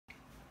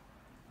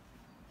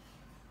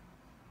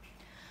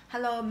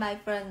Hello, my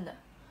friend.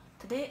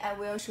 Today I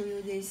will show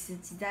you this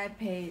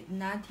Giuseppe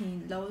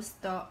zanotti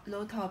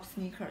low top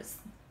sneakers.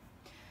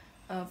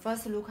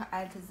 First, look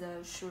at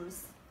the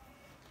shoes.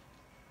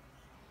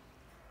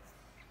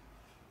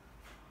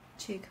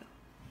 Check.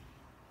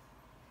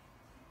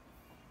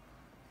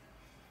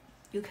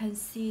 You can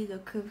see the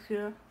curve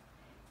here.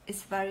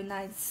 It's very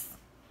nice.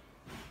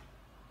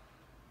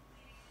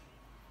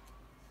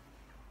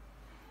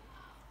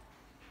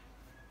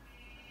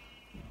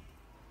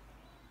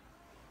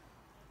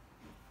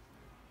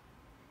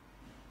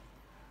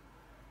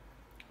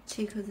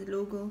 Check the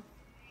logo.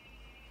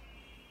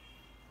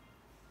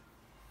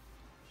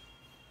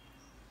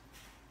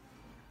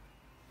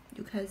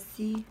 You can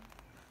see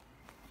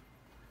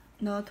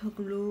not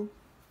glue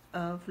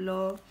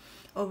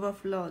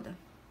overflowed.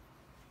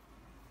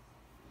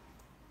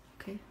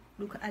 Okay,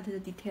 look at the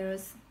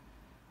details.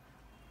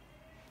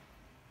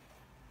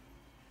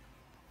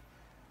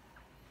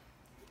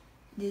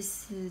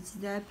 This is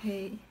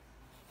Giuseppe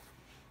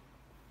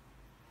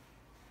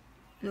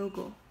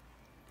logo.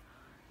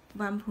 The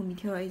wampum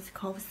material is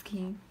calf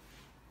skin.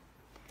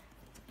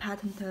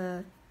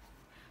 The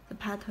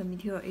pattern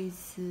material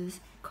is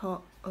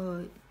calf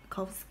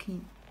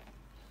skin.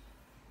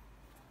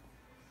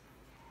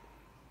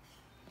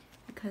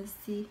 You can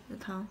see the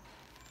tongue.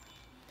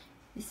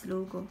 This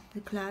logo, the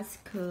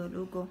classic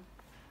logo.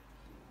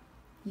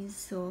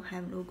 Insole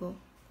have logo.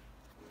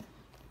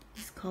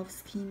 This calf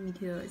skin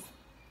materials.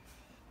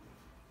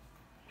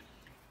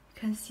 You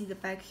can see the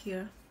back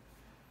here.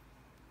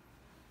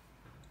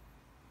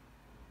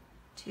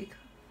 Check.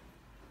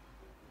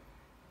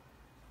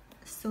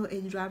 So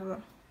is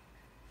rubber.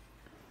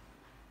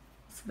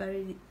 It's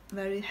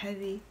very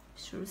heavy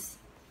shoes.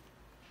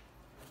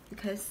 You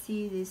can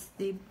see this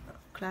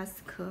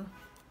classic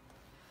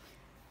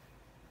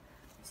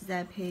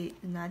Giuseppe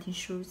zanotti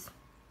shoes.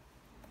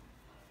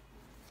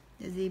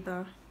 The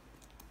zebra.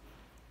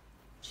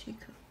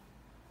 Check.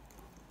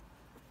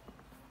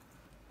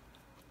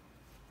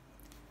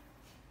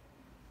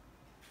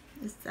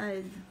 The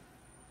size.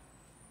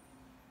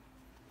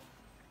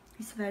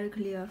 It's very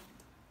clear.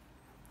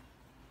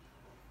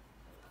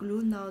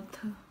 Glue not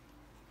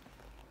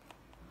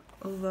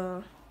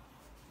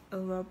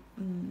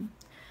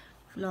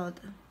flawed.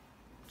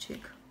 Check.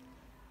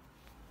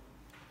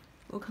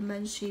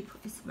 Workmanship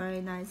is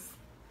very nice.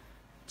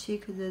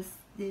 Check this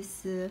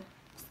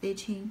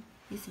stitching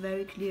is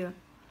very clear.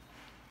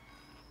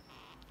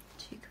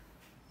 Check.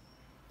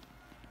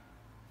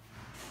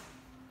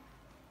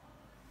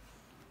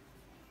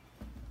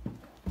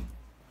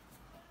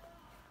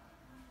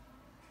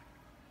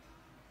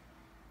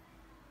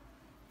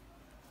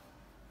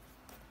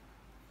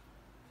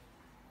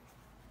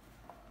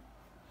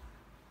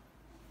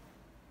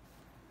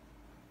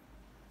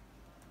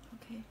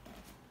 Okay.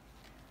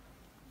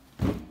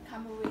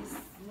 Come with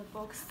the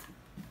box,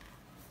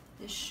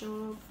 the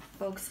shoe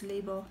box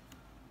label.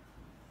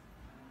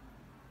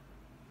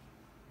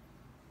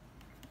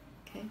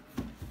 Okay.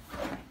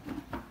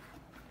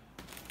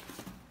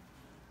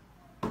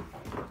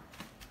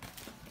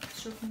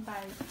 Shopping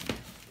bag.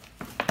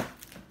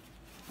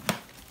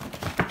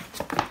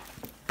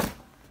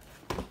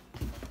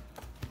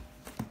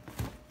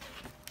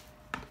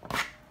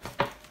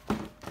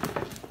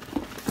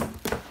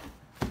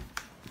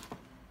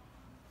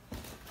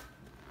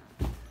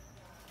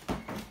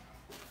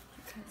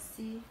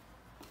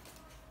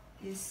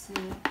 This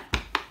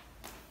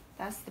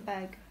dust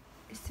bag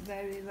is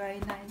very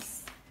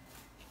nice.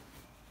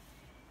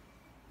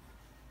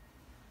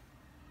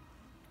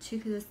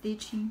 Check the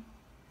stitching.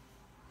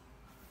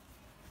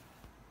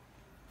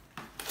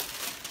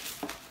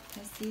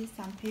 I see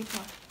some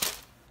paper.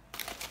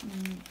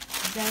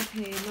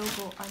 Giuseppe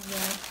logo on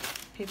the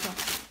paper.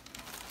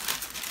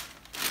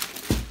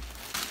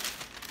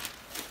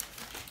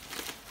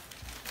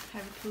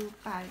 Have two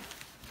bags.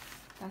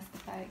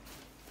 Dust bag.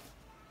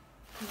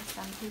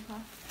 Some paper.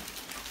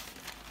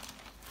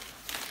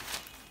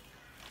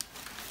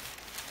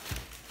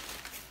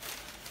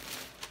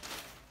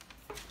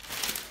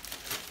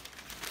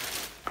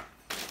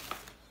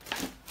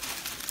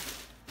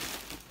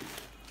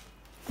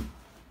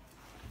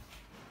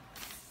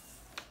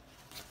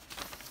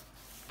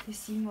 The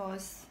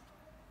symbols.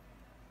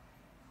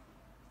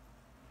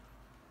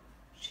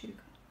 Check.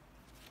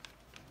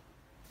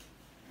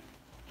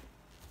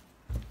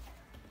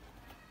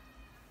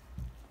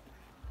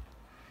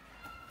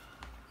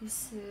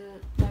 It's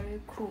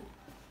very cool.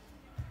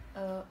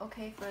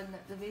 Okay, friend,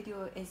 the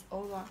video is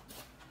over.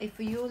 If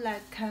you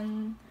like,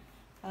 can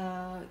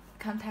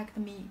contact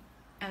me.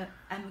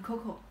 I'm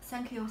Coco.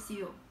 Thank you. See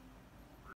you.